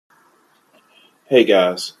Hey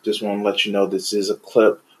guys, just want to let you know this is a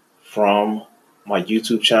clip from my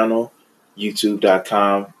YouTube channel,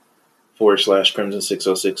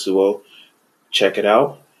 youtube.com/Crimson60620. Check it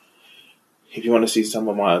out. If you want to see some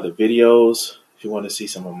of my other videos, if you want to see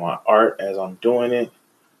some of my art as I'm doing it,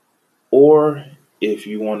 or if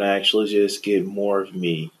you want to actually just get more of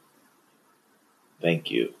me,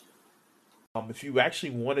 thank you. If you actually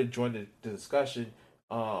want to join the discussion,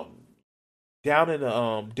 um, down in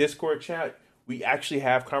the Discord chat, we actually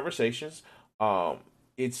have conversations. Um,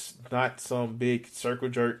 it's not some big circle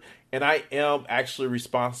jerk, and I am actually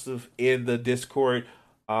responsive in the Discord.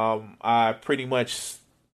 Um, I pretty much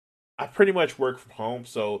I pretty much work from home,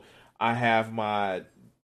 so I have my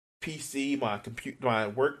PC, my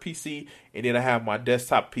work PC, and then I have my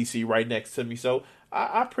desktop PC right next to me. So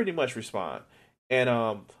I pretty much respond, and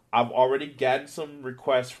I've already gotten some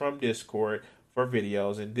requests from Discord for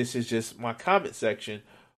videos, and this is just my comment section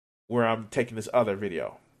where I'm taking this other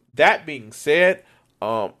video. That being said,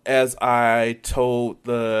 as I told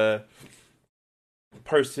the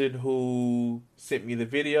person who sent me the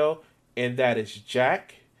video, and that is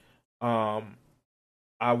Jack. Um,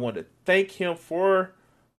 I want to thank him for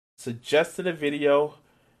suggesting a video,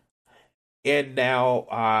 and now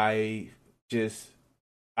just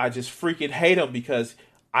I just freaking hate him because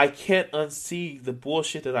I can't unsee the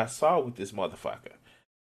bullshit that I saw with this motherfucker.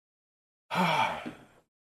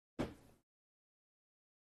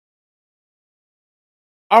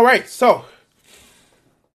 All right, so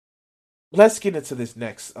let's get into this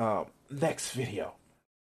next video.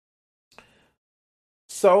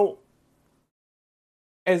 So,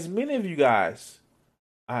 as many of you guys,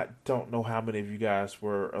 I don't know how many of you guys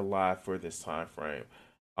were alive for this time frame.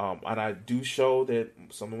 And I do show that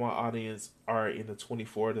some of my audience are in the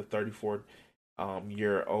 24 to 34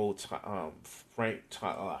 year old frame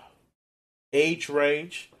age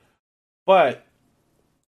range, but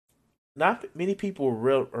not many people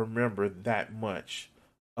remember that much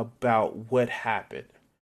about what happened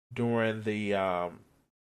during the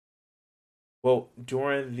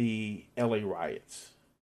during the LA riots.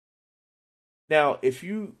 Now, if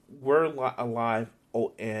you were alive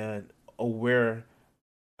and aware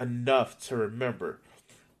enough to remember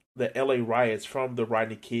the LA riots from the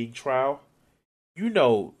Rodney King trial, you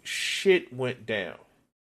know shit went down.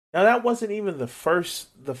 Now that wasn't even the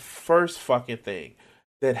first fucking thing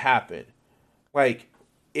that happened. Like,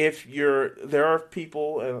 if you're there are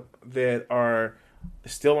people that are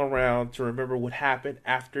still around to remember what happened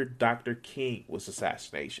after Dr. King was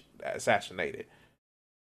assassinated.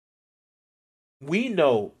 We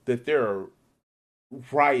know that there are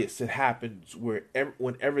riots that happen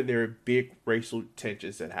whenever there are big racial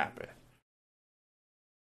tensions that happen.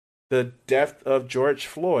 The death of George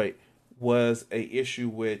Floyd was a issue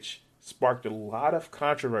which sparked a lot of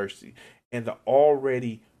controversy, and the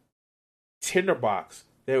already tinderbox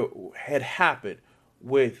that had happened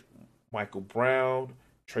with Michael Brown,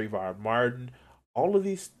 Trayvon Martin. All of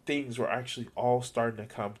these things were actually all starting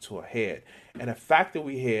to come to a head. And the fact that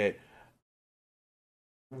we had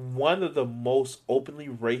one of the most openly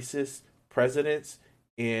racist presidents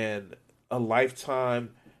in a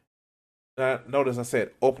lifetime. Notice I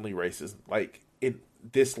said openly racist. Like, in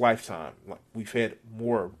this lifetime, like, we've had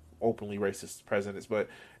more openly racist presidents, but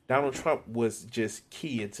Donald Trump was just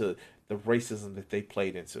key into the racism that they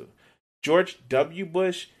played into. George W.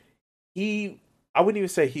 Bush, he I wouldn't even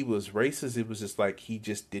say he was racist. It was just like he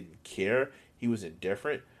just didn't care. He was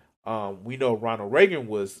indifferent. We know Ronald Reagan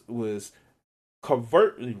was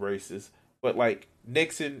covertly racist, but like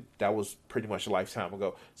Nixon, that was pretty much a lifetime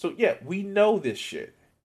ago. So yeah, we know this shit.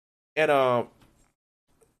 And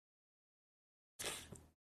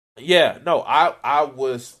yeah, no, I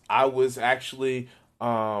was actually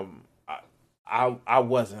I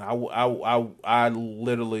wasn't. I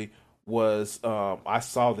literally was I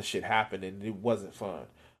saw the shit happen and it wasn't fun.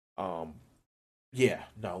 Um yeah,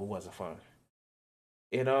 no, it wasn't fun.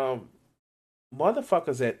 And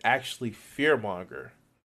motherfuckers that actually fearmonger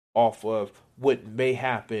off of what may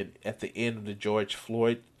happen at the end of the George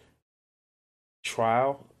Floyd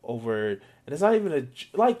trial over, and it's not even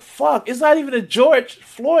it's not even a George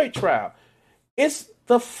Floyd trial. It's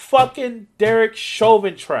the fucking Derek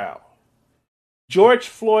Chauvin trial. George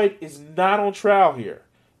Floyd is not on trial here.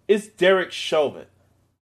 It's Derek Chauvin.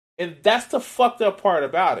 And that's the fucked up part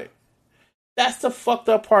about it. That's the fucked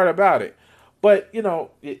up part about it. But,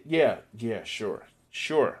 yeah, sure.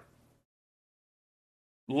 Sure.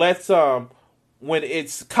 Let's when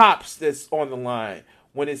it's cops that's on the line,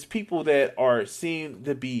 when it's people that are seen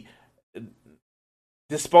to be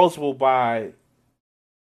disposable by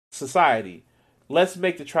society, let's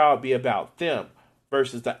make the trial be about them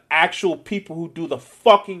versus the actual people who do the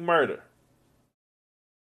fucking murder.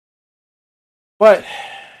 But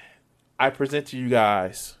I present to you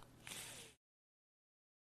guys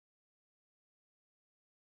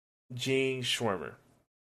Gene Schwimmer.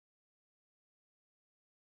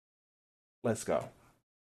 Let's go.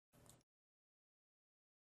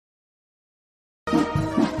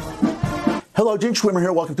 Hello, Gene Schwimmer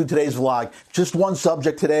here. Welcome to today's vlog. Just one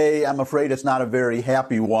subject today. I'm afraid it's not a very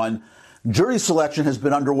happy one. Jury selection has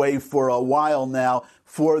been underway for a while now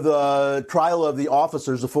for the trial of the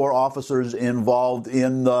officers, the 4 officers involved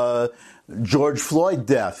in the George Floyd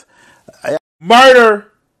death.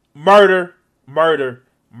 Murder, murder, murder,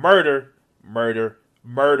 murder, murder,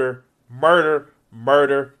 murder, murder,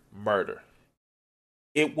 murder, murder.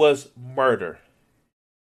 It was murder.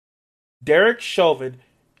 Derek Chauvin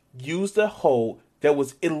used a hold that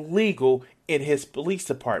was illegal in his police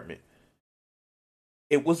department.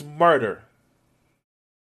 It was murder.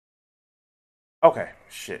 Okay,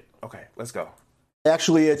 shit. Okay, let's go.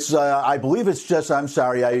 Actually, it's, I believe it's just, I'm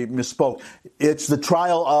sorry, I misspoke. It's the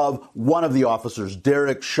trial of one of the officers,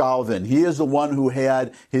 Derek Chauvin. He is the one who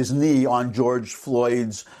had his knee on George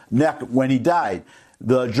Floyd's neck when he died.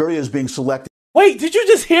 The jury is being selected. Wait, did you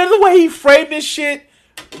just hear the way he framed this shit?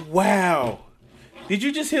 Wow. Did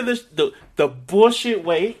you just hear this, the bullshit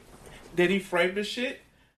way that he framed this shit?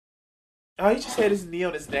 Oh, he just had his knee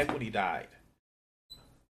on his neck when he died.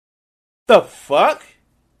 The fuck?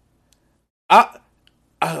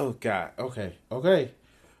 Oh god. Okay.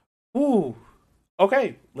 Ooh.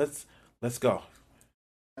 Okay. Let's go.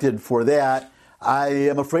 For that, I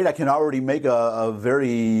am afraid I can already make a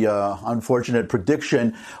very unfortunate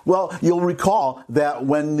prediction. Well, you'll recall that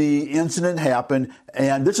when the incident happened,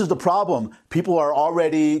 and this is the problem, people are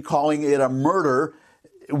already calling it a murder.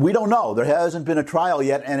 We don't know. There hasn't been a trial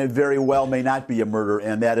yet, and it very well may not be a murder,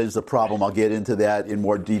 and that is the problem. I'll get into that in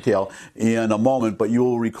more detail in a moment, but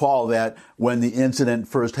you'll recall that when the incident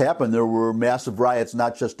first happened, there were massive riots,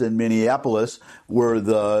 not just in Minneapolis, where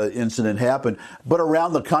the incident happened, but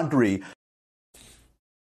around the country.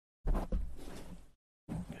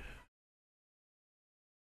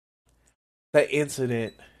 That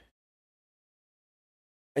incident,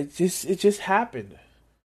 it just happened.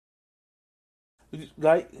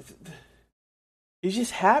 Like, it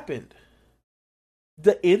just happened.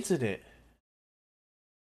 The incident.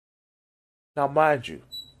 Now, mind you,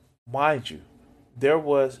 there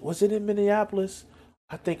was it in Minneapolis?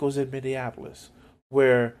 I think it was in Minneapolis,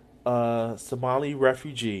 where a Somali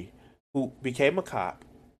refugee who became a cop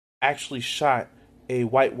actually shot a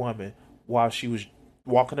white woman while she was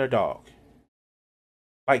walking her dog.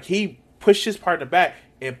 Like, he pushed his partner back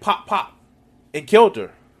and pop, and killed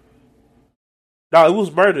her. No, it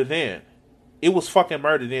was murder then. It was fucking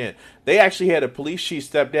murder then. They actually had a police chief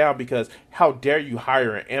step down because how dare you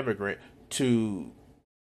hire an immigrant to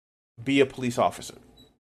be a police officer?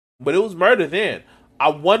 But it was murder then. I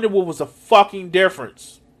wonder what was the fucking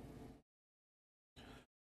difference.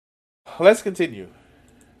 Let's continue.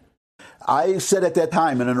 I said at that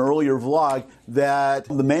time in an earlier vlog that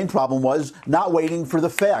the main problem was not waiting for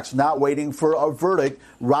the facts, not waiting for a verdict,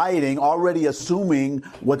 rioting, already assuming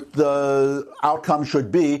what the outcome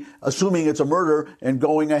should be, assuming it's a murder, and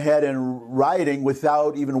going ahead and rioting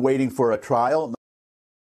without even waiting for a trial.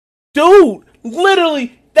 Dude,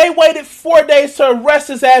 literally, they waited 4 days to arrest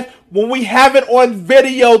his ass when we have it on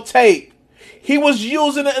videotape. He was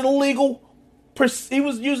using an illegal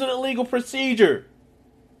procedure.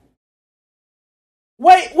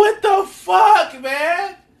 Wait, what the fuck,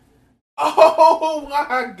 man? Oh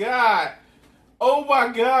my god. Oh my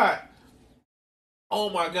god. Oh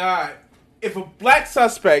my god. If a black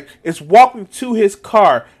suspect is walking to his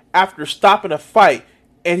car after stopping a fight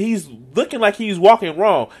and he's looking like he's walking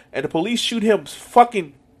wrong and the police shoot him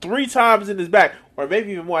fucking 3 times in his back, or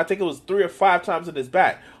maybe even more, I think it was 3 or 5 times in his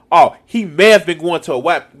back. Oh, he may have been going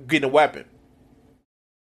to getting a weapon.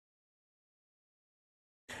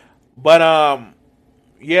 But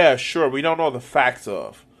yeah, sure, we don't know the facts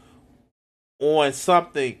of on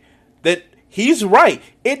something that he's right.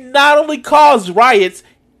 It not only caused riots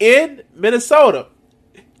in Minnesota.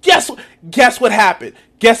 Guess what happened?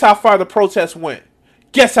 Guess how far the protest went?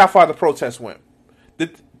 Guess how far the protest went?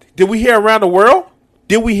 Did we hear around the world?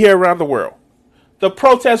 Did we hear around the world? The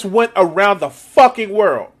protest went around the fucking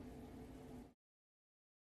world.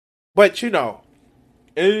 But you know,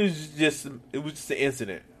 it was just an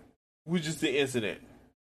incident. It was just an incident.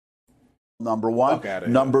 Number one. Fuck outta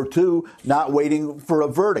here. Number two, not waiting for a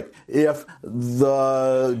verdict. If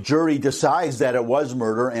the jury decides that it was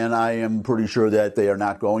murder, and I am pretty sure that they are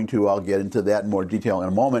not going to, I'll get into that in more detail in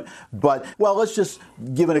a moment. But, well, let's just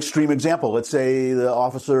give an extreme example. Let's say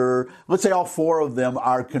let's say all four of them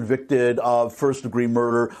are convicted of first-degree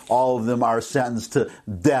murder. All of them are sentenced to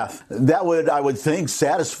death. That would, I would think,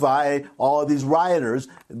 satisfy all of these rioters.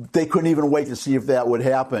 They couldn't even wait to see if that would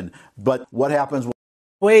happen. But what happens?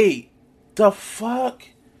 Wait. The fuck?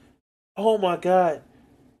 Oh my god.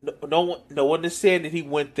 No one is saying that he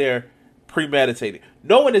went there premeditated.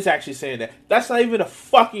 No one is actually saying that. That's not even a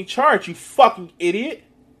fucking charge, you fucking idiot.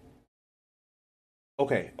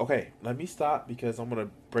 Okay. Let me stop because I'm going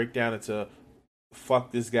to break down into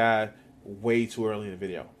fuck this guy way too early in the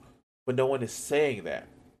video. But no one is saying that.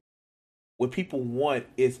 What people want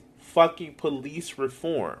is fucking police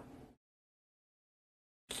reform.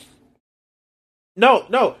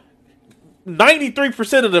 No.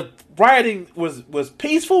 93% of the rioting was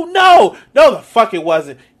peaceful? No, the fuck it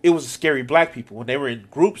wasn't. It was scary black people when they were in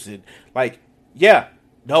groups and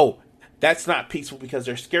that's not peaceful because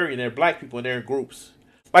they're scary and they're black people and they're in groups.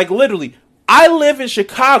 Like literally, I live in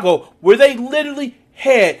Chicago where they literally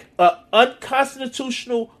had an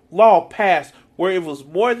unconstitutional law passed where it was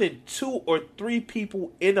more than 2 or 3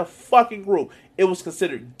 people in a fucking group. It was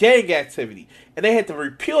considered gang activity. And they had to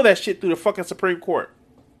repeal that shit through the fucking Supreme Court.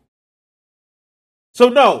 So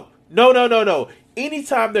no.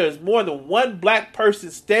 Anytime there's more than one black person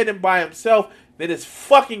standing by himself, then it's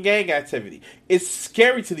fucking gang activity. It's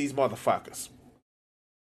scary to these motherfuckers.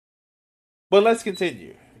 But let's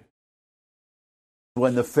continue.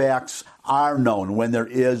 When the facts are known, when there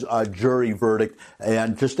is a jury verdict,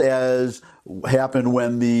 and just as happened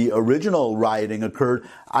when the original rioting occurred,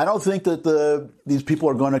 I don't think that these people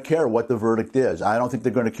are going to care what the verdict is. I don't think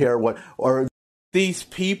they're going to care These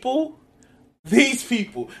people?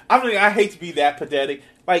 I mean, I hate to be that pathetic.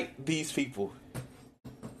 Like, these people.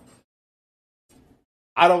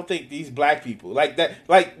 I don't think these black people. Like, that.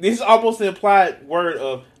 Like, this is almost an implied word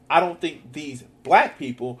of, I don't think these black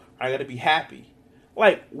people are going to be happy.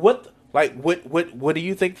 Like, what do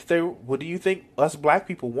you think what do you think us black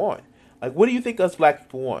people want? Like, what do you think us black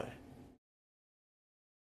people want?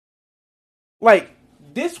 Like,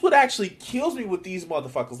 this what actually kills me with these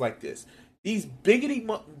motherfuckers like this. These bigoted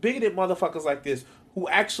motherfuckers like this who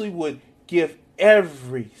actually would give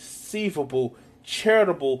every conceivable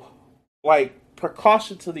charitable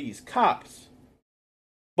precaution to these cops.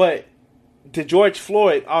 But to George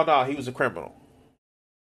Floyd, oh no, he was a criminal.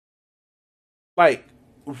 Like,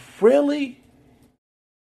 really?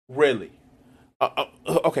 Really?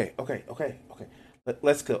 Okay.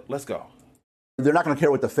 Let's go. They're not going to care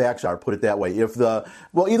what the facts are, put it that way.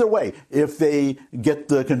 Either way, if they get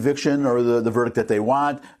the conviction or the verdict that they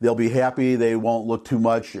want, they'll be happy. They won't look too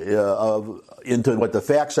much into what the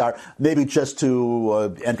facts are, maybe just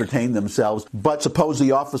to entertain themselves. But suppose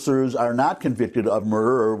the officers are not convicted of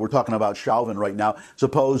murder, or we're talking about Chauvin right now.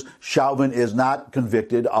 Suppose Chauvin is not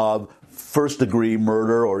convicted of first-degree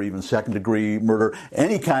murder or even second-degree murder,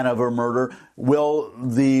 any kind of a murder. Will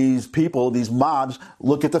these people, these mobs,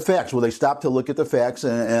 look at the facts? Will they stop to look at the facts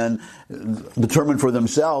and determine for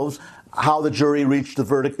themselves how the jury reached the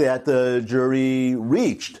verdict that the jury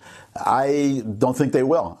reached? I don't think they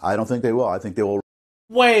will. I think they will.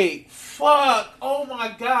 Wait, fuck. Oh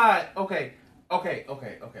my God. Okay.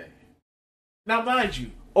 Now, mind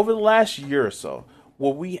you, over the last year or so,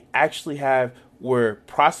 what we actually have where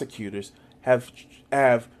prosecutors have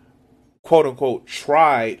quote unquote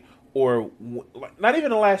tried, or not even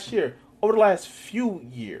the last year, over the last few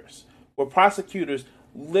years, where prosecutors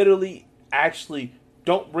literally actually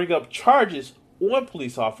don't bring up charges on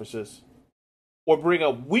police officers or bring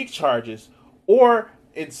up weak charges, or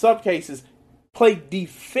in some cases play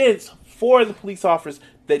defense for the police officers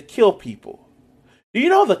that kill people. Do you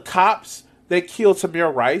know the cops that killed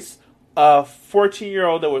Tamir Rice, a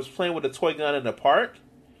 14-year-old that was playing with a toy gun in the park?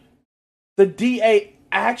 The DA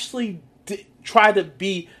actually tried to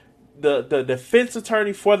be the defense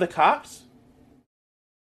attorney for the cops.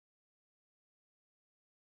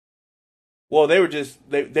 Well, they were just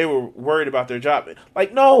they were worried about their job.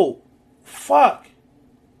 Like, no, fuck.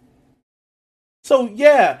 So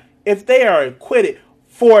yeah, if they are acquitted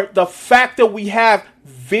for the fact that we have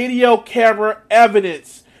video camera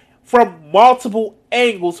evidence from multiple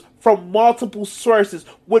angles, from multiple sources,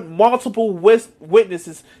 with multiple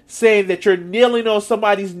witnesses saying that you're kneeling on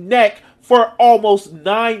somebody's neck for almost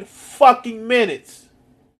 9 fucking minutes.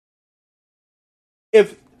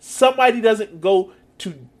 If somebody doesn't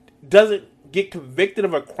get convicted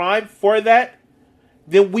of a crime for that,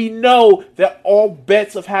 then we know that all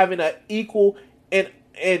bets of having an equal and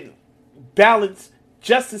balanced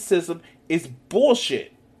justice system is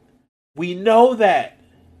bullshit. We know that.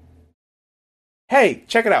 Hey,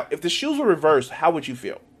 check it out. If the shoes were reversed, how would you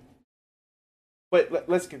feel? But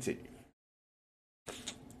let's continue.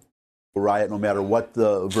 Riot no matter what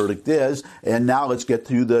the verdict is. And now let's get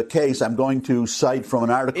to the case. I'm going to cite from an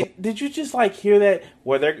article. Did you just hear that?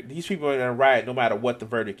 Where these people are going to riot no matter what the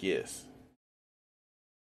verdict is.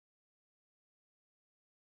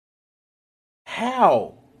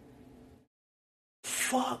 How?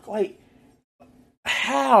 Fuck,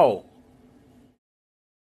 how?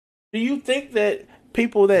 Do you think that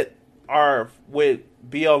people that are with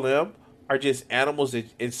BLM are just animals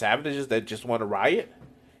and savages that just want to riot?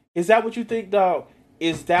 Is that what you think, dog?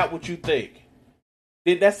 Is that what you think?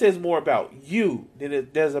 Then that says more about you than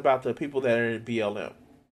it does about the people that are in BLM.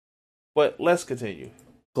 But let's continue.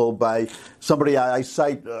 By somebody I've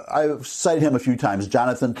cited him a few times,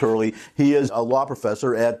 Jonathan Turley. He is a law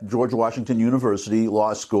professor at George Washington University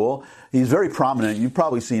Law School. He's very prominent. You've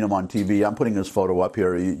probably seen him on TV. I'm putting his photo up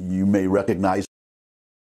here. You may recognize.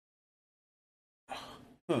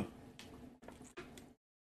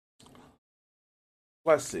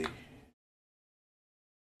 Let's see.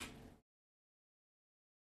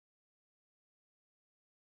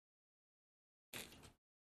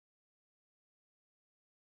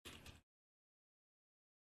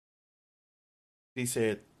 He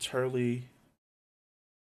said Turley.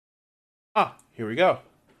 Here we go.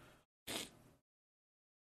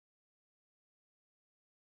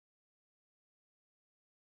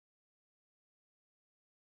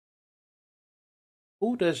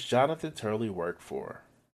 Who does Jonathan Turley work for?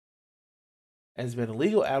 Has been a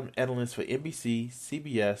legal analyst for NBC,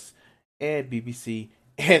 CBS, and BBC,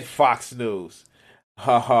 and Fox News.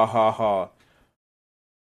 Ha ha ha ha.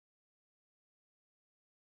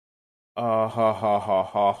 Ha ha ha ha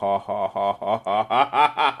ha ha ha ha ha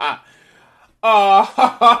ha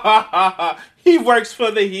ha. He works for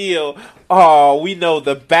the Hill. Oh, we know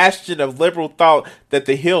the bastion of liberal thought that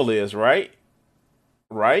the Hill is, right?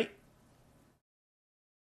 Right?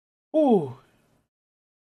 Ooh.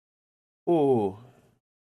 Ooh.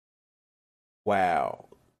 Wow.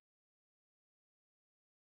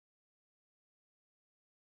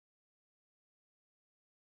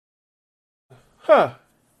 Huh.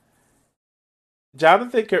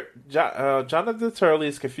 Jonathan Turley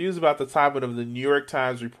is confused about the timing of the New York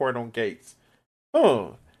Times report on Gates.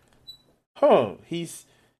 He's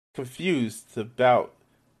confused about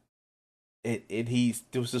it. And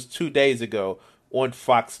it was just 2 days ago on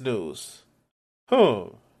Fox News.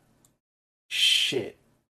 Shit.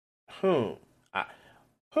 Nah,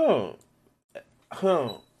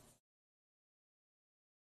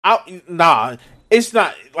 it's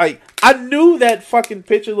not like I knew that fucking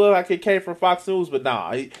picture looked like it came from Fox News, but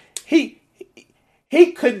nah, he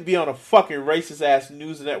couldn't be on a fucking racist ass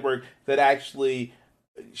news network that actually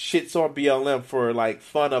shits on BLM for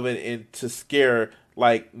fun of it and to scare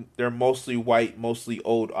their mostly white, mostly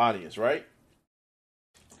old audience, right?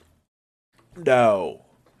 No.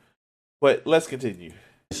 But let's continue.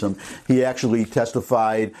 He actually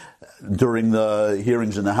testified during the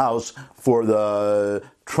hearings in the House for the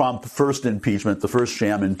Trump first impeachment, the first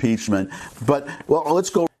sham impeachment. But, well, let's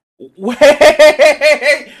go. Wait!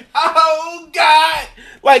 Oh, God!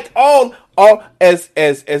 All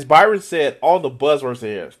as Byron said, all the buzzwords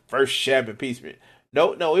here. First sham impeachment.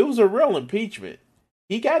 No, it was a real impeachment.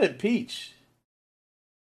 He got impeached.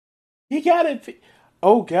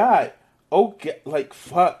 Oh, God.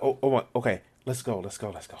 Fuck. Oh, okay. Let's go.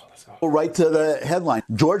 Right to the headline.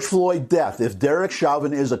 George Floyd death. If Derek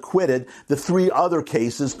Chauvin is acquitted, the 3 other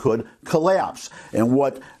cases could collapse. And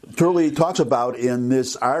what Turley talks about in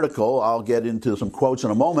this article, I'll get into some quotes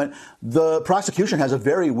in a moment, the prosecution has a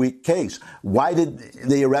very weak case. Why did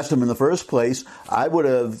they arrest him in the first place? I would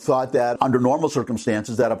have thought that under normal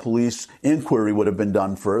circumstances that a police inquiry would have been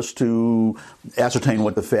done first to ascertain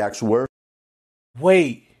what the facts were.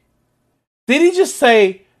 Wait. Did he just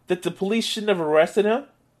say that the police shouldn't have arrested him?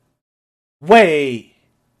 Wait.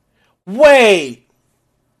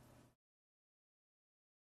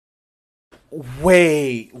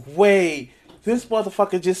 This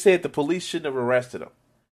motherfucker just said the police shouldn't have arrested him.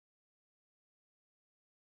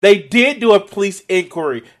 They did do a police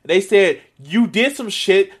inquiry. They said, you did some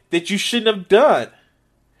shit that you shouldn't have done.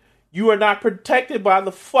 You are not protected by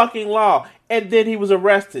the fucking law. And then he was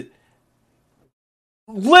arrested.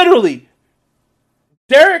 Literally,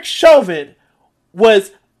 Derek Chauvin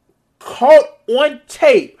was caught on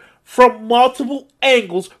tape from multiple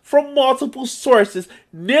angles, from multiple sources,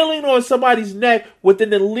 kneeling on somebody's neck with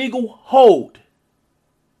an illegal hold.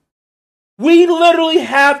 We literally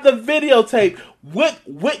have the videotape with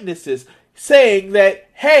witnesses saying that,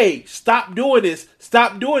 hey, stop doing this,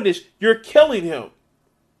 you're killing him.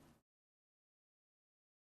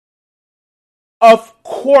 Of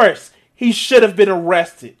course, he should have been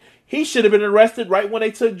arrested. He should have been arrested right when they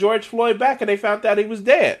took George Floyd back and they found out he was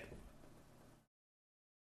dead.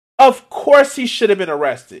 Of course he should have been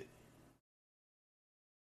arrested.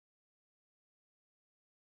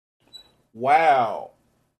 Wow.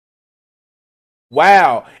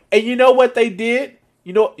 And you know what they did?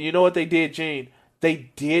 You know what they did, Gene? They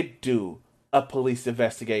did do a police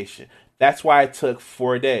investigation. That's why it took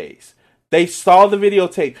 4 days. They saw the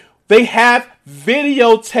videotape. They have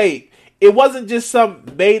videotape. It wasn't just some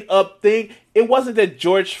made up thing. It wasn't that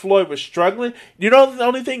George Floyd was struggling. You know, the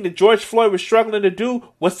only thing that George Floyd was struggling to do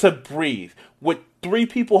was to breathe. With 3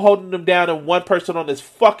 people holding him down and 1 person on his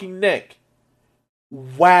fucking neck.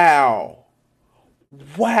 Wow.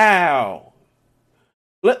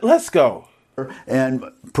 Let's go. And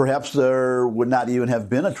perhaps there would not even have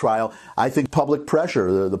been a trial. I think public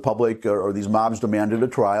pressure, the public or these mobs demanded a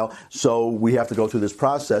trial, so we have to go through this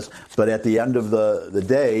process. But at the end of the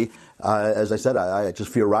day, as I said, I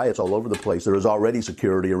just fear riots all over the place. There is already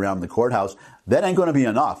security around the courthouse. That ain't going to be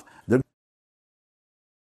enough.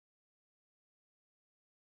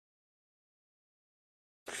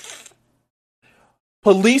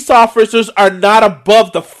 Police officers are not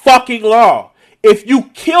above the fucking law. If you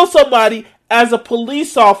kill somebody as a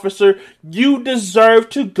police officer, you deserve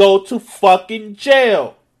to go to fucking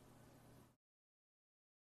jail.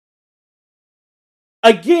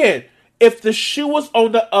 Again, if the shoe was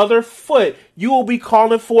on the other foot, you will be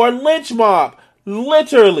calling for a lynch mob.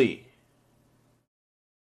 Literally.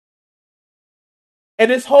 And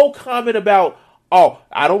this whole comment about, oh,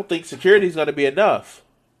 I don't think security is going to be enough.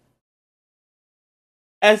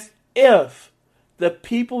 As if the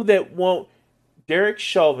people that want Derek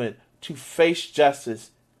Chauvin to face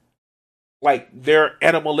justice, like they're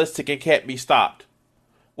animalistic and can't be stopped.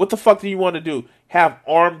 What the fuck do you want to do? Have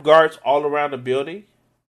armed guards all around the building?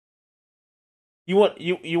 You want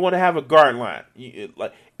to have a guard line?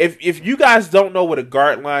 Like if you guys don't know what a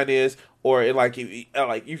guard line is, or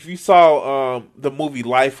if you saw the movie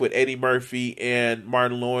Life with Eddie Murphy and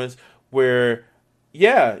Martin Lawrence, where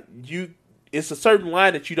it's a certain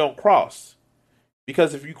line that you don't cross.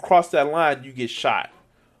 Because if you cross that line, you get shot.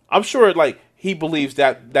 I'm sure, he believes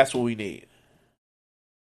that that's what we need.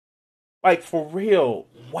 For real.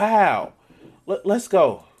 Wow. Let's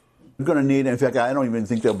go. You're going to need, in fact, I don't even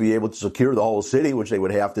think they'll be able to secure the whole city, which they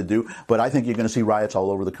would have to do. But I think you're going to see riots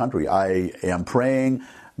all over the country. I am praying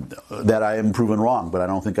that I am proven wrong, but I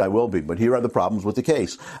don't think I will be. But here are the problems with the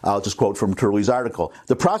case. I'll just quote from Turley's article.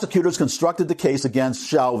 The prosecutors constructed the case against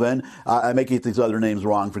Chauvin. I may get these other names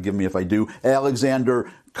wrong. Forgive me if I do.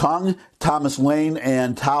 Alexander Kung, Thomas Lane,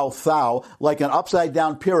 and Tao Thao like an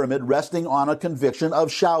upside-down pyramid resting on a conviction of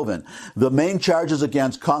Chauvin. The main charges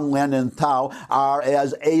against Kung, Lane, and Thao are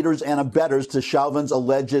as aiders and abettors to Chauvin's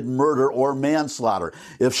alleged murder or manslaughter.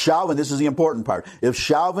 If Chauvin, this is the important part, if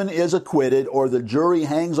Chauvin is acquitted or the jury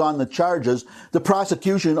hangs on the charges, the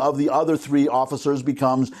prosecution of the other 3 officers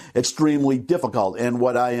becomes extremely difficult. And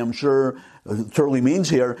what I am sure Turley means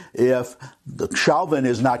here, if Chauvin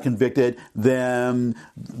is not convicted, then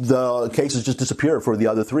the cases just disappear for the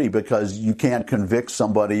other 3, because you can't convict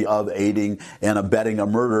somebody of aiding and abetting a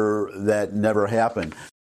murder that never happened.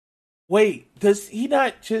 Wait, does he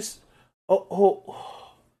not just...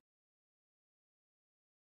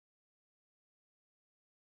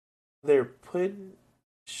 They're putting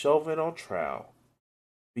Chauvin on trial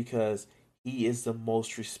because he is the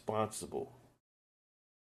most responsible.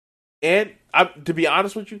 And to be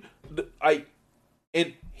honest with you,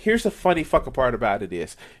 and here's the funny fucking part about it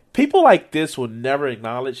is, people like this will never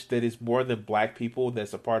acknowledge that it's more than black people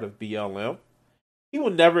that's a part of BLM. He will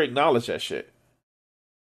never acknowledge that shit.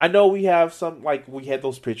 I know we have we had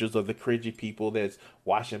those pictures of the cringy people that's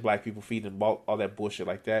washing black people feet and all that bullshit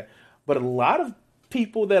like that. But a lot of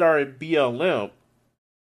people that are in BLM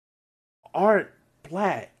aren't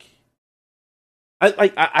black.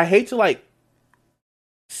 I hate to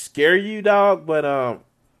scare you, dog, but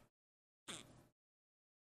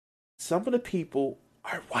some of the people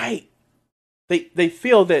are white. They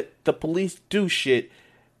feel that the police do shit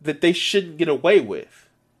that they shouldn't get away with.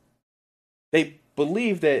 They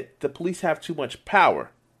believe that the police have too much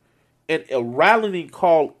power. And a rallying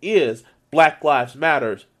call is Black Lives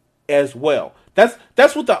Matters as well.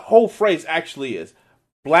 That's what the whole phrase actually is.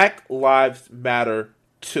 Black Lives Matter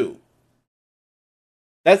too.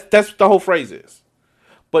 That's what the whole phrase is.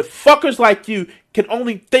 But fuckers like you can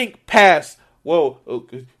only think past well,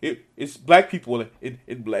 it's black people,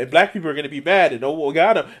 and black people are going to be mad, and oh, we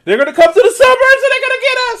got them. They're going to come to the suburbs, and they're going to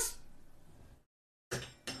get us.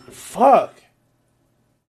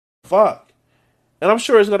 Fuck. And I'm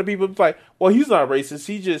sure it's going to be like, well, he's not racist.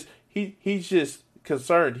 He's just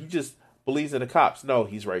concerned. He just believes in the cops. No,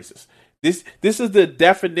 he's racist. This is the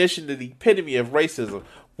definition, the epitome of racism,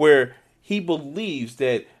 where he believes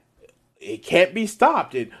that it can't be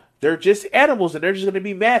stopped, and they're just animals, and they're just going to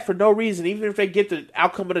be mad for no reason, even if they get the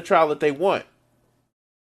outcome of the trial that they want.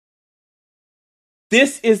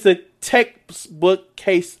 This is the textbook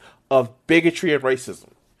case of bigotry and racism.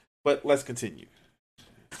 But let's continue.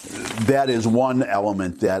 That is one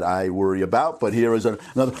element that I worry about. But here is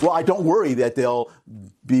another. Well, I don't worry that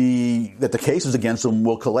that the cases against them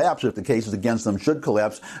will collapse. If the cases against them should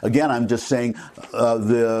collapse, again, I'm just saying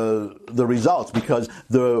the results, because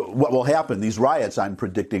what will happen, these riots I'm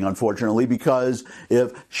predicting, unfortunately, because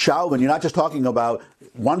if Chauvin, you're not just talking about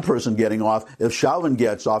one person getting off. If Chauvin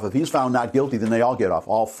gets off, if he's found not guilty, then they all get off,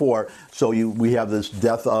 all four. So we have this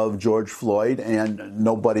death of George Floyd, and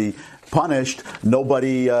nobody punished,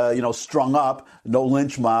 nobody strung up, no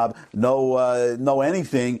lynch mob, no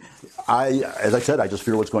anything. As I said, I just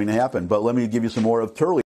fear what's going to happen. But let me give you some more of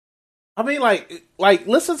Turley. I mean, like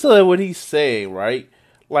listen to what he's saying, right?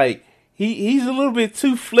 Like he's a little bit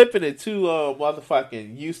too flippant and too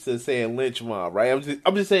motherfucking used to saying lynch mob, right? I'm just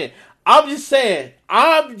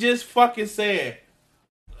fucking saying.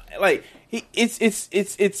 Like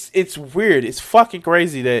it's weird. It's fucking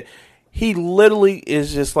crazy that he literally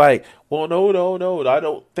is just like, well, no, I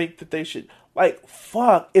don't think that they should. Like,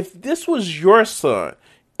 fuck, if this was your son,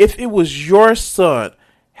 if it was your son,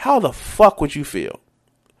 how the fuck would you feel?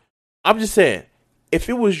 I'm just saying, if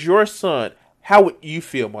it was your son, how would you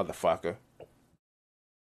feel, motherfucker?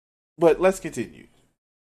 But let's continue.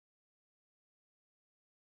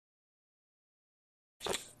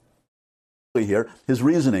 Here, his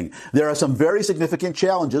reasoning. There are some very significant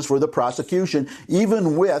challenges for the prosecution,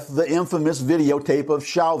 even with the infamous videotape of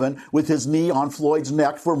Chauvin with his knee on Floyd's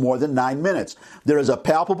neck for more than 9 minutes. There is a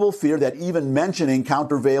palpable fear that even mentioning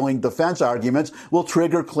countervailing defense arguments will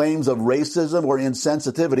trigger claims of racism or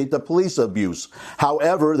insensitivity to police abuse.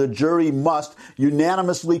 However, the jury must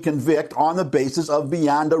unanimously convict on the basis of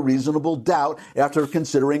beyond a reasonable doubt after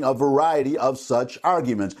considering a variety of such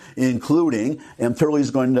arguments, including, and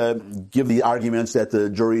Turley's going to give the arguments that the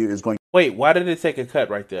jury is going. Wait, why did it take a cut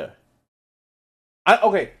right there?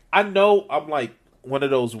 I know I'm like one of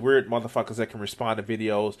those weird motherfuckers that can respond to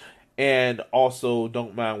videos and also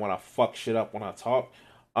don't mind when I fuck shit up when I talk.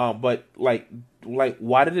 But like,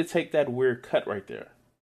 why did it take that weird cut right there?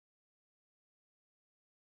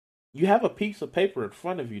 You have a piece of paper in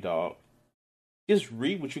front of you, dog. Just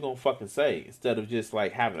read what you're gonna fucking say instead of just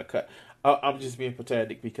like having a cut. I'm just being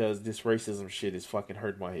pathetic because this racism shit is fucking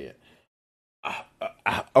hurting my head.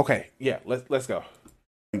 Okay, yeah, let's go.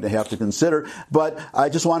 To have to consider, but I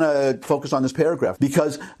just want to focus on this paragraph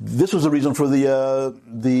because this was the reason for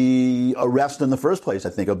the arrest in the first place.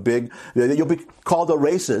 I think you'll be called a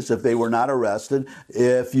racist if they were not arrested,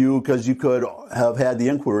 because you could have had the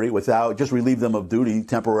inquiry without, just relieve them of duty,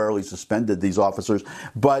 temporarily suspended these officers.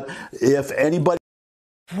 But if anybody,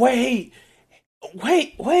 wait,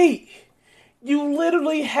 you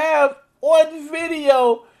literally have on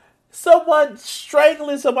video someone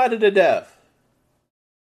strangling somebody to death.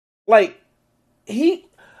 Like, dude,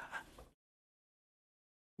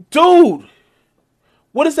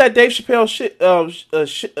 what is that Dave Chappelle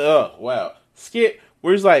skit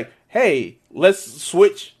where he's like, hey, let's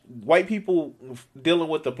switch white people dealing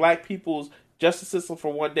with the black people's justice system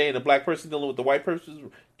for one day and the black person dealing with the white person's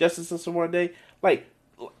justice system one day. Like,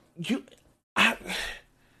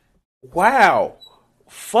 wow,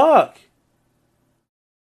 fuck.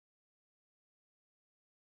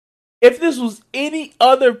 If this was any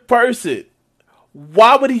other person,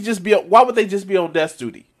 why would they just be on death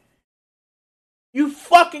duty? You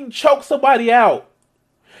fucking choke somebody out.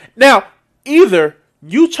 Now, either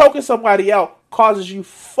you choking somebody out causes you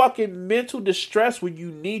fucking mental distress when you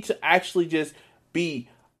need to actually just be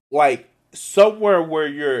like somewhere where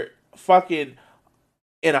you're fucking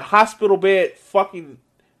in a hospital bed, fucking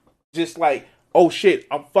just like, oh shit,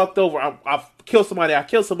 I'm fucked over. I killed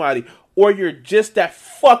somebody. Or you're just that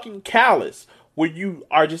fucking callous where you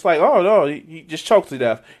are just like, oh no, he just choked to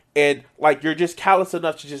death. And like, you're just callous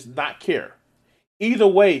enough to just not care. Either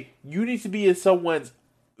way, you need to be in someone's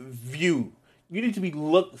view.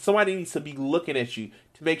 Somebody needs to be looking at you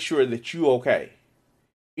to make sure that you're okay.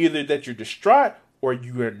 Either that you're distraught or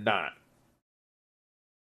you are not.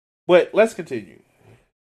 But let's continue.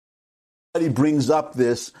 He brings up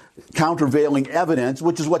this countervailing evidence,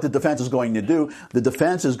 which is what the defense is going to do. The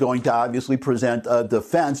defense is going to obviously present a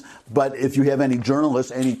defense, but if you have any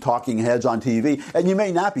journalists, any talking heads on TV, and you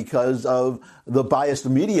may not because of the biased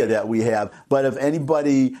media that we have, but if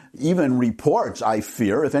anybody even reports, I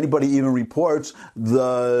fear, if anybody even reports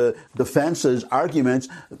the defense's arguments,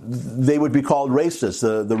 they would be called racist.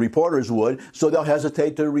 The reporters would, so they'll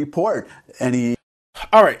hesitate to report any.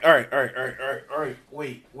 All right.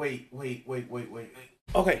 Wait.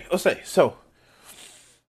 Okay, let's say so.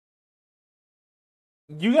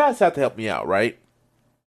 You guys have to help me out, right?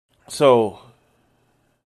 So,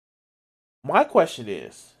 my question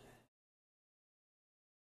is,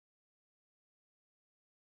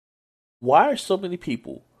 why are so many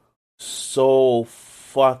people so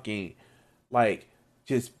fucking like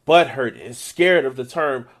just butthurt and scared of the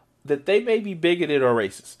term that they may be bigoted or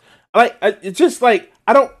racist? It's just like,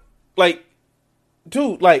 I don't, like,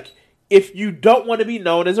 dude, like, if you don't want to be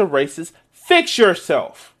known as a racist, fix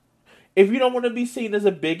yourself. If you don't want to be seen as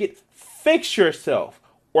a bigot, fix yourself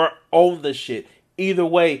or own the shit. Either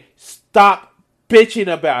way, stop bitching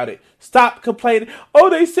about it. Stop complaining. Oh,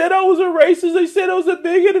 they said I was a racist. They said I was a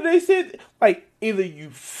bigot. And they said, like, either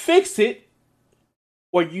you fix it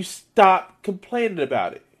or you stop complaining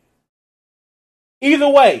about it. Either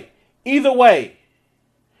way.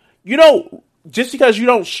 You know, just because you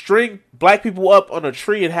don't string black people up on a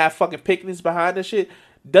tree and have fucking picnics behind that shit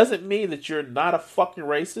doesn't mean that you're not a fucking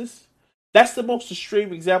racist. That's the most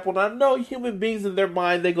extreme example. And I know human beings in their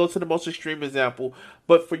mind, they go to the most extreme example.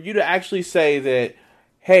 But for you to actually say that,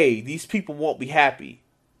 hey, these people won't be happy,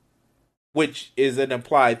 which is an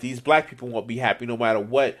implied, these black people won't be happy no matter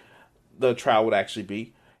what the trial would actually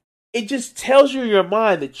be. It just tells you in your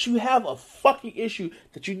mind that you have a fucking issue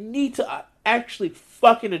that you need to actually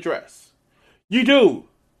fucking address. You do.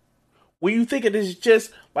 When you think it is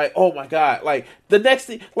just like, oh my God, like the next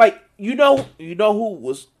thing, like, you know who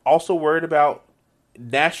was also worried about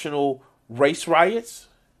national race riots?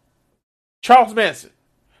 Charles Manson.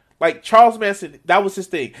 Like, Charles Manson, that was his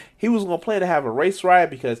thing. He was going to plan to have a race riot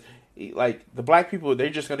because, like, the black people, they're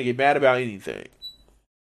just going to get mad about anything.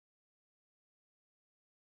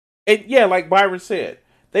 And yeah, like Byron said,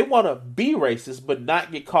 they want to be racist but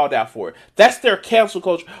not get called out for it. That's their cancel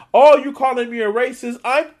culture. Oh, you calling me a racist?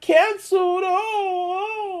 I'm canceled.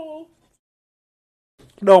 Oh.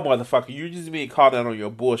 No, motherfucker. You just being called out on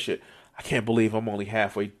your bullshit. I can't believe I'm only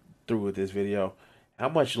halfway through with this video. How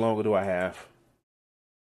much longer do I have?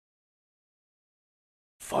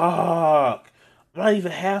 Fuck. I'm not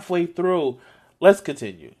even halfway through. Let's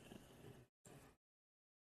continue.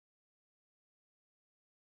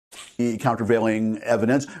 Countervailing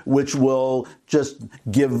evidence, which will just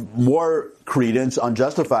give more credence,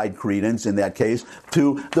 unjustified credence in that case,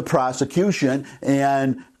 to the prosecution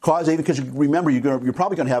and cause, even because remember, you're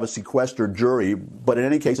probably going to have a sequestered jury, but in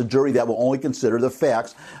any case, a jury that will only consider the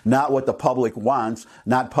facts, not what the public wants,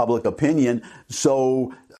 not public opinion.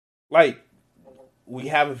 So, like, we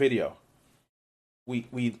have a video.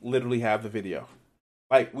 We literally have the video.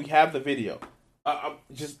 Like, we have the video.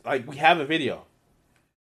 Just like, we have a video.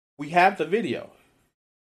 We have the video.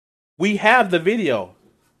 We have the video.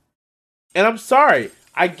 And I'm sorry.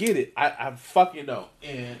 I get it. I fucking know.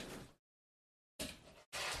 And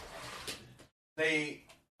they...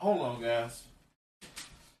 Hold on, guys.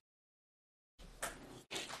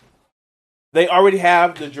 They already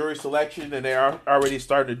have the jury selection, and they are already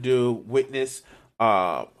starting to do witness...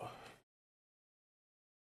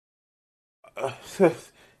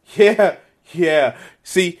 yeah.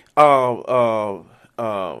 See, I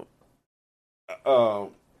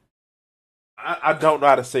don't know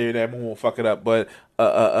how to say your name. I won't fuck it up. But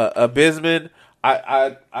Bisman,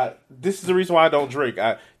 I this is the reason why I don't drink.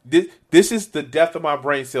 This is the death of my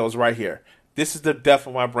brain cells right here. This is the death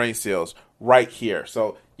of my brain cells right here.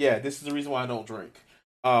 So yeah, this is the reason why I don't drink.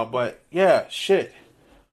 But yeah, shit.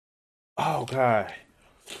 Oh God,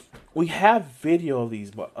 we have video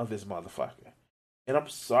of this motherfucker, and I'm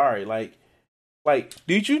sorry. Like,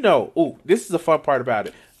 did you know? Oh, this is the fun part about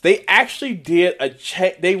it. They actually did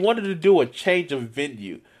they wanted to do a change of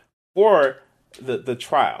venue for the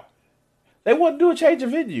trial. They wanted to do a change of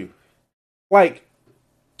venue. Like,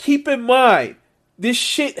 keep in mind, this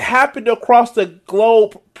shit happened across the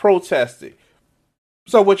globe protesting.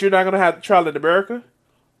 So what, you're not going to have the trial in America?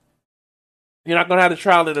 You're not going to have the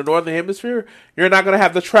trial in the Northern Hemisphere? You're not going to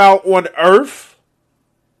have the trial on Earth?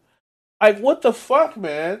 Like, what the fuck,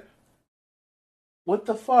 man? What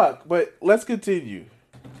the fuck? But let's continue.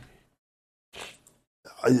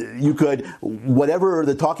 you could, whatever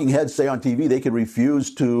the talking heads say on TV, they could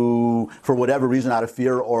refuse to, for whatever reason, out of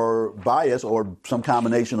fear or bias or some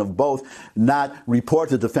combination of both, not report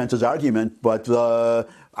the defense's argument, but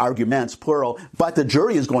arguments, plural. But the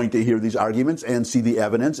jury is going to hear these arguments and see the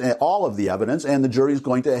evidence, and all of the evidence, and the jury is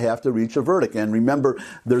going to have to reach a verdict. And remember,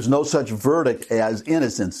 there's no such verdict as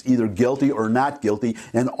innocence, either guilty or not guilty,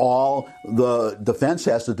 and all the defense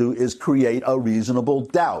has to do is create a reasonable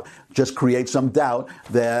doubt. Just create some doubt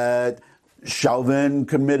that Chauvin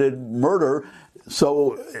committed murder.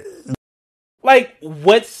 So, like,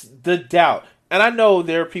 what's the doubt? And I know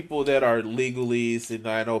there are people that are legalists, and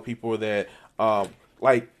I know people that,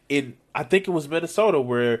 like, I think it was Minnesota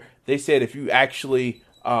where they said if you actually,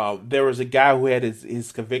 there was a guy who had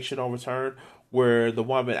his conviction overturned where the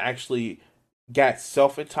woman actually got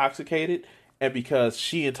self-intoxicated, and because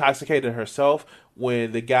she intoxicated herself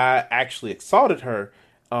when the guy actually assaulted her,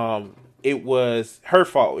 it was her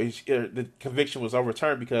fault. The conviction was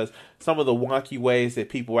overturned because some of the wonky ways that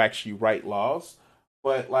people actually write laws.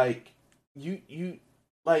 But like you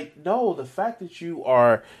like, no, the fact that you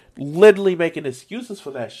are literally making excuses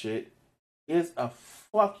for that shit is a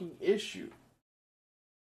fucking issue.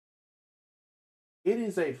 It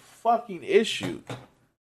is a fucking issue.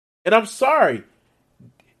 And I'm sorry.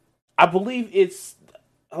 I believe it's,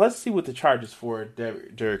 let's see what the charges for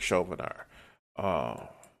Derek Chauvin are.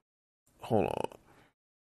 Hold on.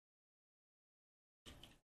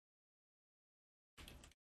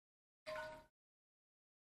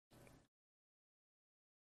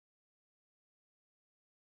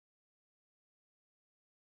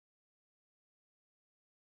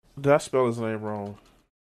 Did I spell his name wrong?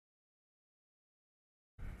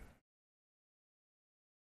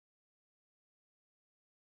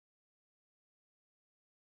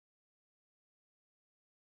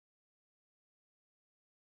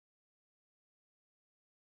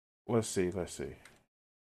 Let's see.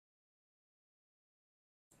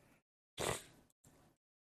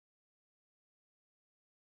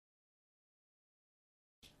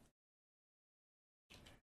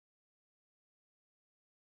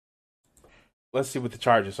 Let's see what the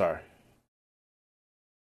charges are.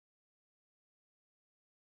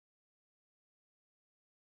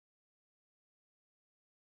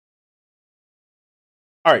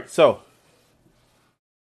 All right, so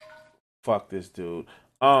fuck this dude.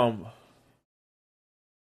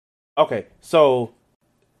 Okay, so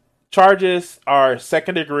charges are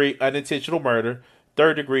second degree unintentional murder,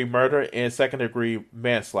 third degree murder, and second degree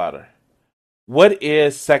manslaughter. What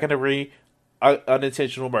is second degree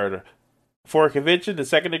unintentional murder? For a conviction to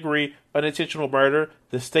second degree unintentional murder,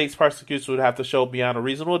 the state's prosecutors would have to show beyond a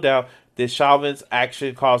reasonable doubt that Chauvin's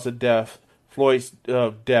action caused the death, Floyd's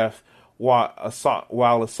death, while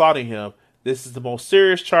assaulting him. This is the most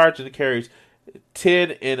serious charge, and it carries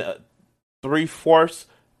 10 and 3/4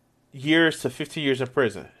 years to 15 years in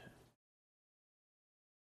prison.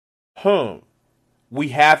 We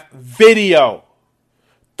have video.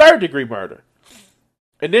 Third degree murder.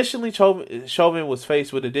 Initially, Chauvin was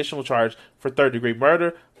faced with additional charge for third degree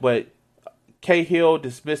murder, but Cahill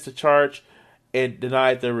dismissed the charge and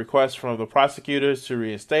denied the request from the prosecutors to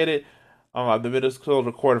reinstate it. The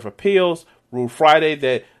Minnesota Court of Appeals ruled Friday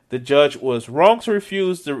that the judge was wrong to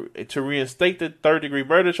refuse to reinstate the third degree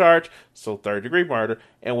murder charge, so third degree murder,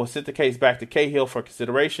 and will send the case back to Cahill for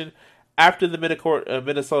consideration. After the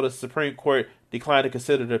Minnesota Supreme Court declined to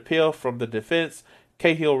consider the appeal from the defense,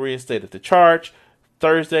 Cahill reinstated the charge.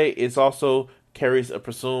 Thursday is also carries a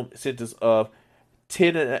presumed sentence of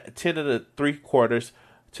 10 and 3/4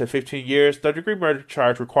 to 15 years. Third degree murder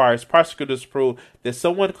charge requires prosecutors to prove that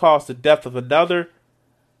someone caused the death of another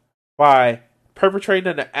by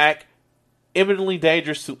perpetrating an act imminently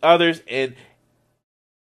dangerous to others and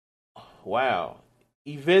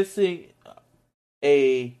evincing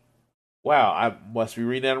I must be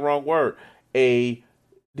reading that wrong word, a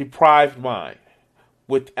deprived mind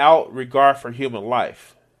without regard for human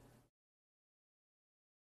life.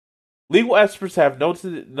 Legal experts have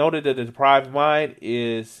noted that the deprived mind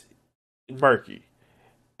is murky,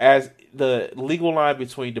 as the legal line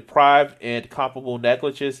between deprived and culpable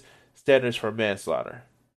negligence standards for manslaughter.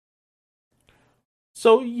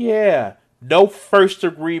 So yeah, no first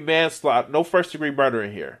degree manslaughter, no first degree murder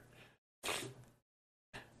in here.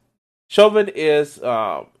 Chauvin is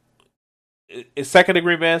second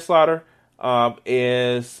degree manslaughter.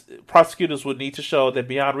 Is prosecutors would need to show that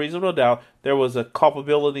beyond reasonable doubt there was a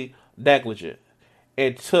culpability negligent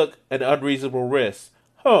and took an unreasonable risk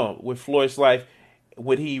with Floyd's life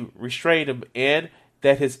when he restrained him, and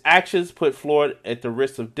that his actions put Floyd at the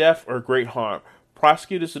risk of death or great harm.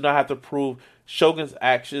 Prosecutors do not have to prove Chauvin's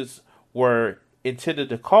actions were intended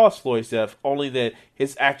to cause Floyd's death, only that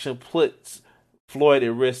his action puts Floyd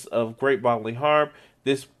at risk of great bodily harm.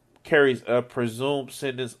 This carries a presumed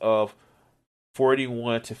sentence of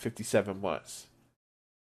 41 to 57 months.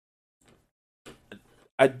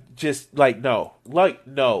 I just no.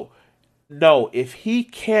 If he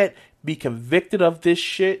can't be convicted of this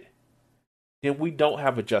shit, then we don't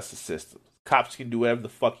have a justice system. Cops can do whatever the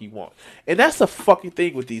fuck he wants, and that's the fucking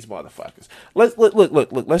thing with these motherfuckers. Look.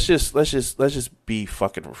 Let's just be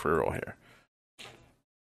fucking real here.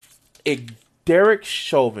 If Derek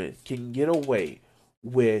Chauvin can get away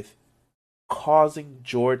with causing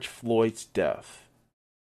George Floyd's death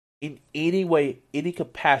in any way, any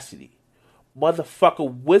capacity,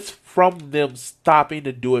 motherfucker, what's from them stopping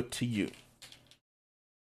to do it to you?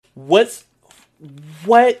 What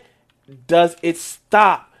does it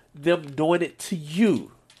stop them doing it to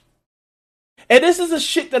you? And this is the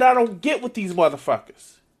shit that I don't get with these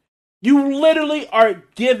motherfuckers. You literally are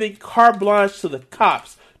giving carte blanche to the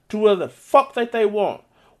cops to do whatever the fuck that they want.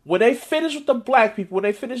 When they finish with the black people, when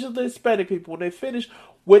they finish with the Hispanic people, when they finish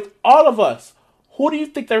with all of us, who do you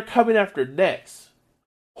think they're coming after next?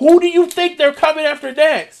 Who do you think they're coming after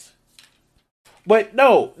next? But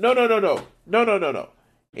no.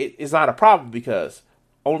 It's not a problem because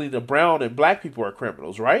only the brown and black people are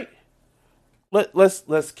criminals, right?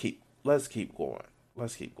 Let's keep going.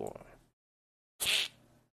 Let's keep going.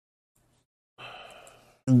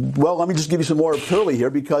 Well, let me just give you some more of Turley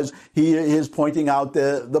here because he is pointing out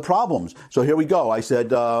the problems. So here we go. I said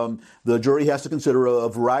the jury has to consider a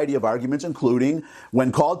variety of arguments, including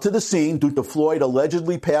when called to the scene due to Floyd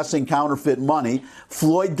allegedly passing counterfeit money,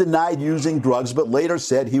 Floyd denied using drugs, but later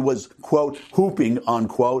said he was, quote, hooping,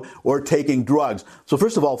 unquote, or taking drugs. So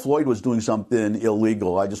first of all, Floyd was doing something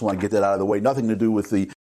illegal. I just want to get that out of the way. Nothing to do with the...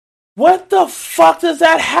 What the fuck does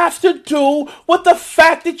that have to do with the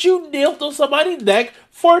fact that you kneeled on somebody's neck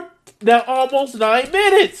for now almost 9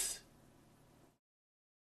 minutes?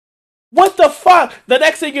 What the fuck? The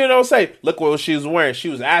next thing you know, say, look what she was wearing. She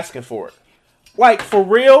was asking for it. Like, for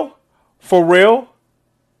real? For real?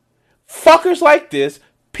 Fuckers like this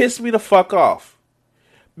piss me the fuck off.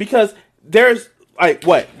 Because there's,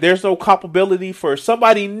 there's no culpability for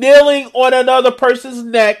somebody kneeling on another person's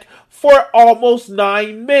neck for almost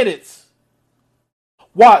 9 minutes.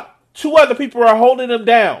 While 2 other people are holding them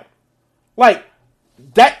down. Like,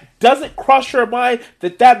 that doesn't cross your mind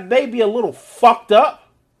that may be a little fucked up?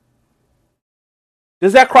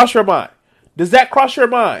 Does that cross your mind? Does that cross your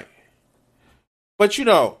mind? But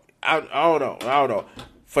I don't know.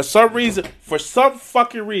 For some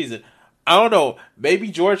fucking reason, I don't know, maybe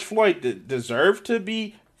George Floyd deserved to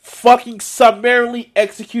be fucking summarily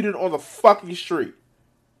executed on the fucking street.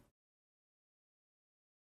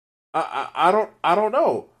 I don't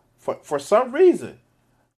know. For some reason,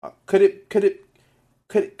 could it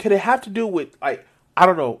have to do with I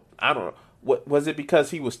don't know. What was it?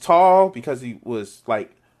 Because he was tall? Because he was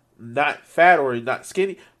not fat or not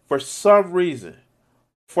skinny? For some reason.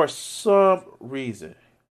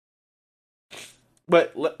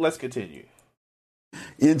 But let's continue.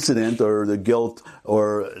 Incident or the guilt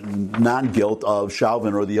or non-guilt of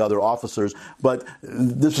Chauvin or the other officers, but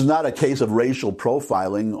this is not a case of racial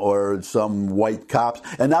profiling or some white cops.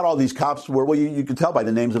 And not all these cops were, well, you could tell by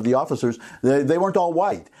the names of the officers, they weren't all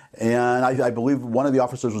white. And I believe one of the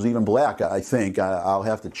officers was even black, I think. I'll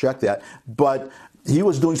have to check that. But he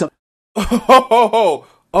was doing something.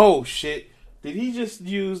 Oh, shit. Did he just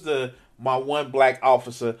use my one black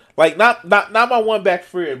officer? Like, not my one black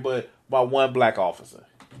friend, but my one black officer.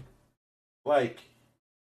 Like,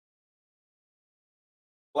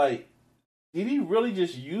 did he really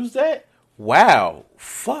just use that? Wow.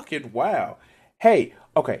 Fucking wow. Hey,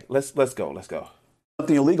 okay, let's go.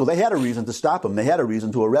 Something illegal. They had a reason to stop him. They had a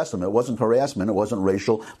reason to arrest him. It wasn't harassment. It wasn't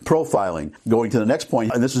racial profiling. Going to the next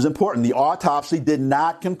point, and this is important, the autopsy did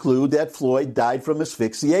not conclude that Floyd died from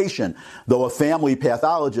asphyxiation, though a family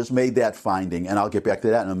pathologist made that finding, and I'll get back to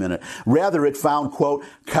that in a minute. Rather, it found, quote,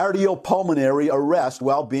 cardiopulmonary arrest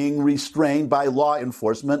while being restrained by law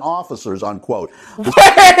enforcement officers, unquote.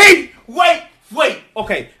 Wait.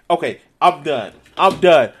 Okay. I'm done.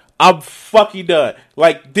 I'm fucking done.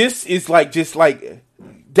 Like, this is that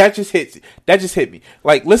just hit me.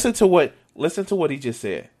 Like, listen to what he just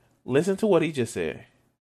said. Listen to what he just said.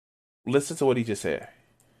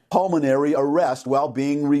 Pulmonary arrest while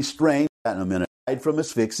being restrained in a minute from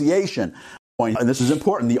asphyxiation. And this is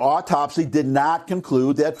important. The autopsy did not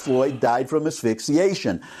conclude that Floyd died from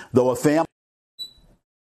asphyxiation, though a family.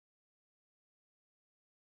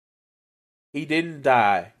 He didn't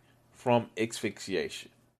die from asphyxiation.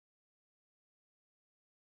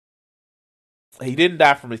 He didn't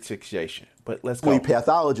die from asphyxiation, but let's go.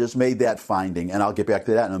 Pathologist made that finding, and I'll get back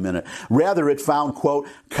to that in a minute. Rather, it found, quote,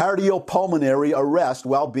 cardiopulmonary arrest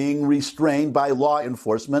while being restrained by law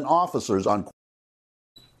enforcement officers, unquote.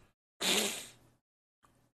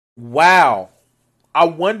 Wow. I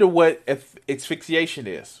wonder what asphyxiation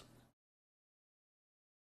is.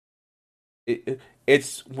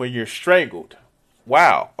 It's when you're strangled.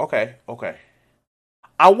 Wow. Okay.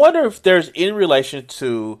 I wonder if there's any relation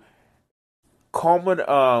to common.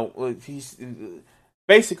 He's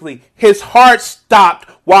basically his heart stopped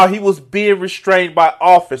while he was being restrained by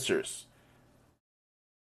officers.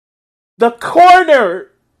 The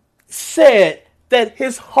coroner said that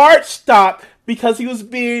his heart stopped because he was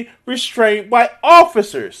being restrained by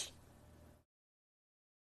officers.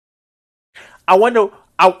 I wonder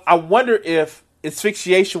if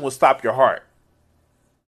asphyxiation will stop your heart.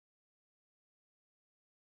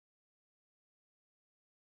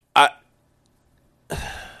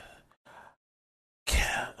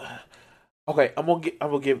 Okay, I'm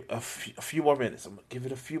gonna give a few more minutes. I'm gonna give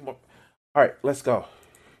it a few more. All right, let's go.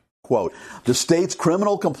 Quote, the state's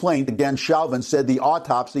criminal complaint against Chauvin said the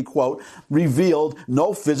autopsy, quote, revealed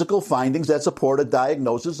no physical findings that support a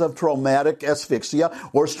diagnosis of traumatic asphyxia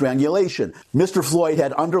or strangulation. Mr. Floyd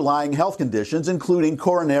had underlying health conditions, including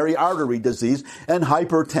coronary artery disease and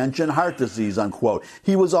hypertension heart disease, unquote.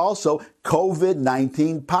 He was also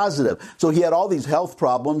COVID-19 positive. So he had all these health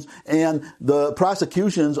problems, and the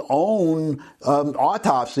prosecution's own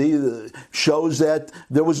autopsy shows that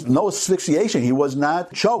there was no asphyxiation. He was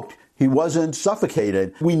not choked. He wasn't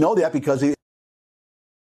suffocated. We know that because he...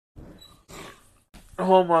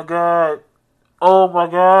 Oh my God. Oh my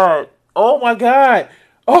God. Oh my God.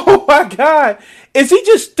 Oh my God. Is he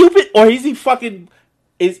just stupid or is he fucking...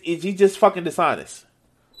 Is he just fucking dishonest?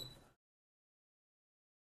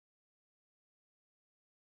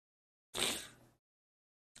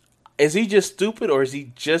 Is he just stupid or is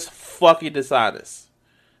he just fucking dishonest?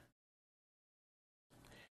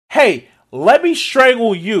 Hey, let me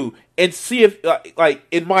strangle you and see if, like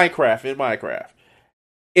in Minecraft,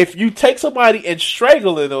 if you take somebody and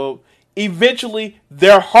strangle them, eventually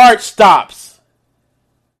their heart stops.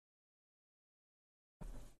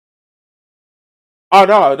 Oh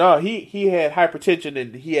no, he had hypertension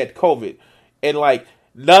and he had COVID, and like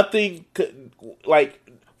nothing, like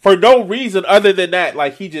for no reason other than that,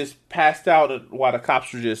 like he just passed out while the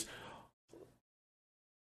cops were just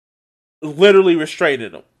literally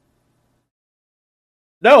restraining him.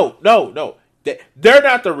 No. They're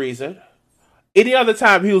not the reason. Any other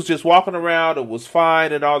time he was just walking around and was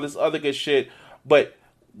fine and all this other good shit. But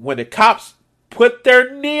when the cops put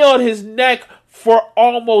their knee on his neck for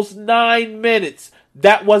almost 9 minutes,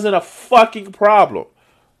 that wasn't a fucking problem.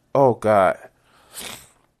 Oh, God.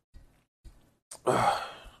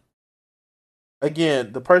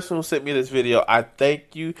 Again, the person who sent me this video, I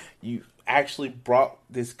thank you. You actually brought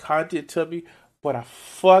this content to me, but I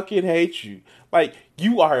fucking hate you. Like,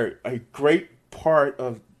 you are a great part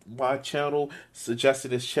of my channel, suggesting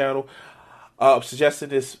this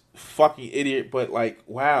fucking idiot, but like,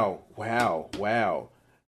 wow.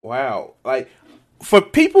 Like, for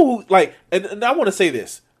people who, like, and I want to say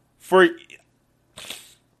this, for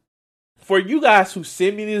you guys who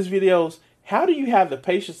send me these videos, how do you have the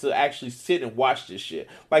patience to actually sit and watch this shit?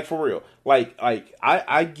 Like, for real. Like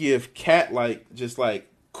I give Kat, like, just, like,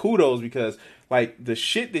 kudos because, like, the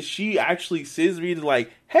shit that she actually sends me to, like,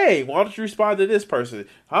 hey, why don't you respond to this person?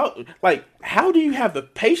 How do you have the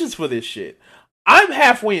patience for this shit? I'm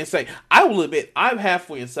halfway insane. I will admit, I'm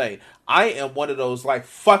halfway insane. I am one of those, like,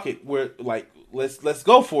 fuck it, we're, like, let's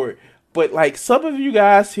go for it. But, like, some of you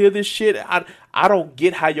guys hear this shit, I don't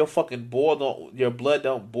get how your fucking your blood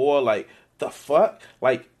don't boil. Like, the fuck?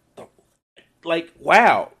 Like,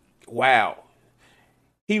 wow.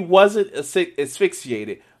 He wasn't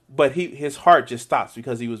asphyxiated, but his heart just stops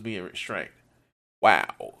because he was being restrained.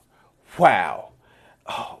 Wow.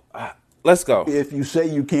 Oh, let's go. If you say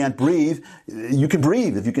you can't breathe, you can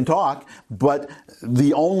breathe if you can talk. But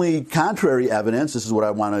the only contrary evidence, this is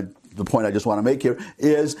what the point I just want to make here,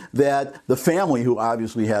 is that the family, who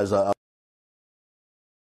obviously has a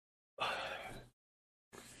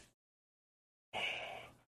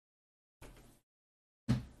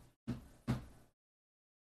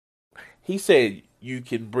He said you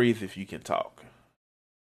can breathe if you can talk.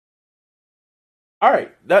 All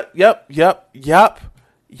right. Yep.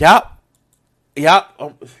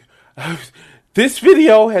 This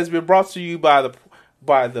video has been brought to you by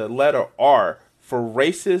the letter R for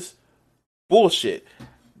racist bullshit.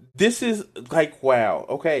 This is, like, wow.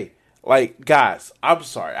 Okay. Like, guys, I'm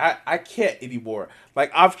sorry. I can't anymore.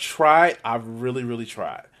 Like, I've tried. I've really, really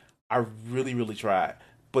tried. I really, really tried.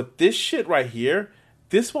 But this shit right here,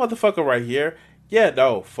 this motherfucker right here, yeah,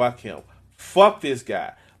 no, fuck him. Fuck this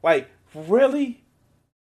guy. Like, really?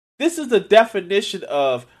 This is the definition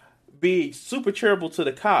of being super charitable to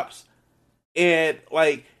the cops. And,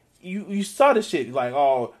 like, you saw the shit. Like,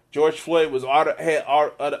 oh, George Floyd had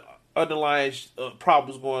underlying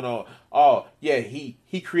problems going on. Oh, yeah, he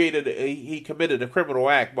committed a criminal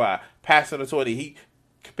act by passing a 20. He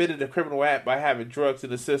committed a criminal act by having drugs in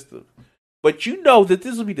the system. But you know that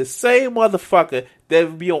this would be the same motherfucker that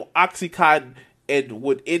would be on Oxycontin and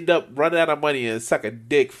would end up running out of money and suck a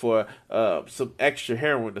dick for some extra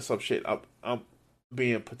heroin or some shit. I'm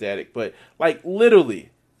being pathetic, but like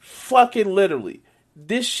literally, fucking literally,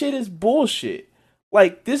 this shit is bullshit.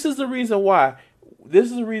 Like this is the reason why.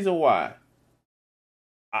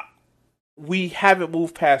 We haven't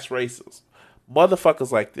moved past racism.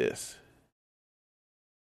 Motherfuckers like this.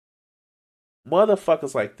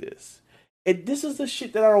 And this is the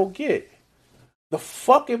shit that I don't get. The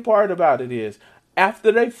fucking part about it is,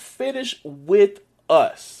 after they finish with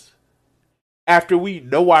us, after we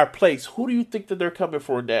know our place, who do you think that they're coming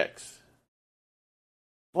for next?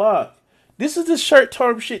 Fuck. This is the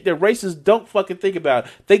short-term shit that racists don't fucking think about.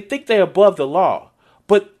 They think they're above the law.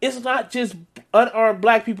 But it's not just unarmed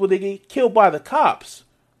black people that get killed by the cops.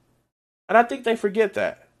 And I think they forget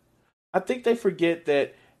that. I think they forget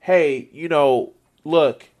that, hey, you know,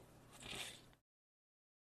 look,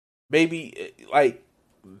 maybe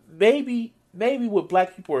what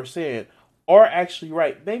black people are saying are actually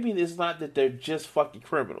right. Maybe it's not that they're just fucking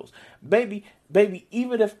criminals. Maybe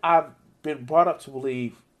even if I've been brought up to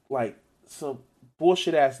believe like some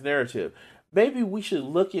bullshit ass narrative, maybe we should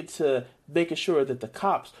look into making sure that the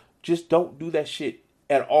cops just don't do that shit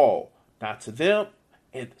at all. Not to them,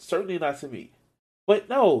 and certainly not to me. But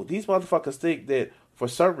no, these motherfuckers think that for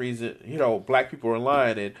some reason, you know, black people are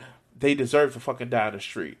lying and they deserve to fucking die in the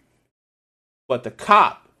street. But the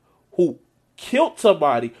cop who killed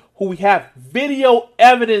somebody who we have video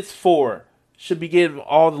evidence for should be getting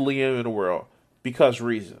all the leniency in the world because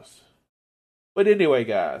reasons. But anyway,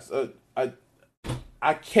 guys,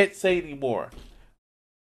 I can't say anymore.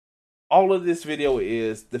 All of this video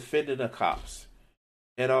is defending the cops.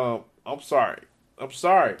 And I'm sorry.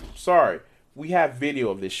 We have video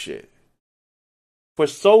of this shit. For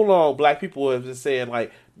so long, black people have been saying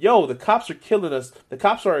like, yo, the cops are killing us. The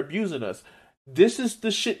cops are abusing us. This is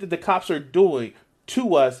the shit that the cops are doing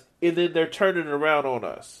to us, and then they're turning it around on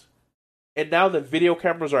us. And now the video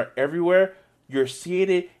cameras are everywhere. You're seeing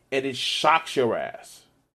it, and it shocks your ass.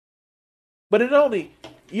 But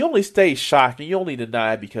you only stay shocked, and you only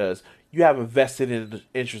deny it because you have a vested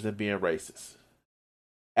interest in being racist.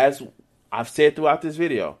 As I've said throughout this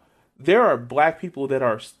video, there are black people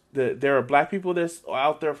that's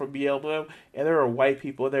out there for BLM, and there are white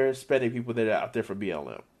people, there are Hispanic people that are out there for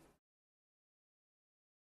BLM.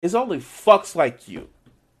 It's only fucks like you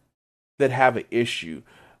that have an issue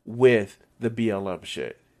with the BLM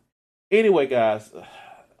shit. Anyway, guys,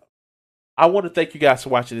 I want to thank you guys for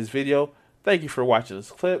watching this video. Thank you for watching this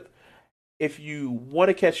clip. If you want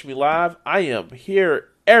to catch me live, I am here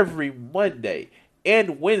every Monday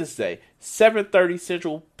and Wednesday, 7:30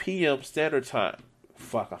 Central PM Standard Time.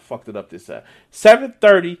 Fuck, I fucked it up this time.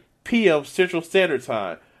 7:30 PM Central Standard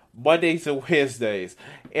Time, Mondays and Wednesdays.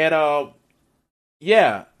 And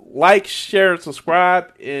yeah, like, share, and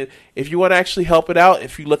subscribe. And if you want to actually help it out,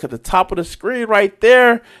 if you look at the top of the screen right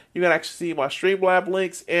there, you can actually see my Streamlabs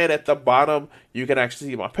links. And at the bottom, you can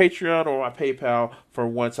actually see my Patreon or my PayPal for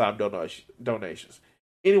one-time donations.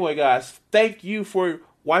 Anyway, guys, thank you for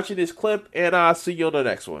watching this clip, and I'll see you on the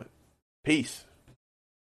next one. Peace.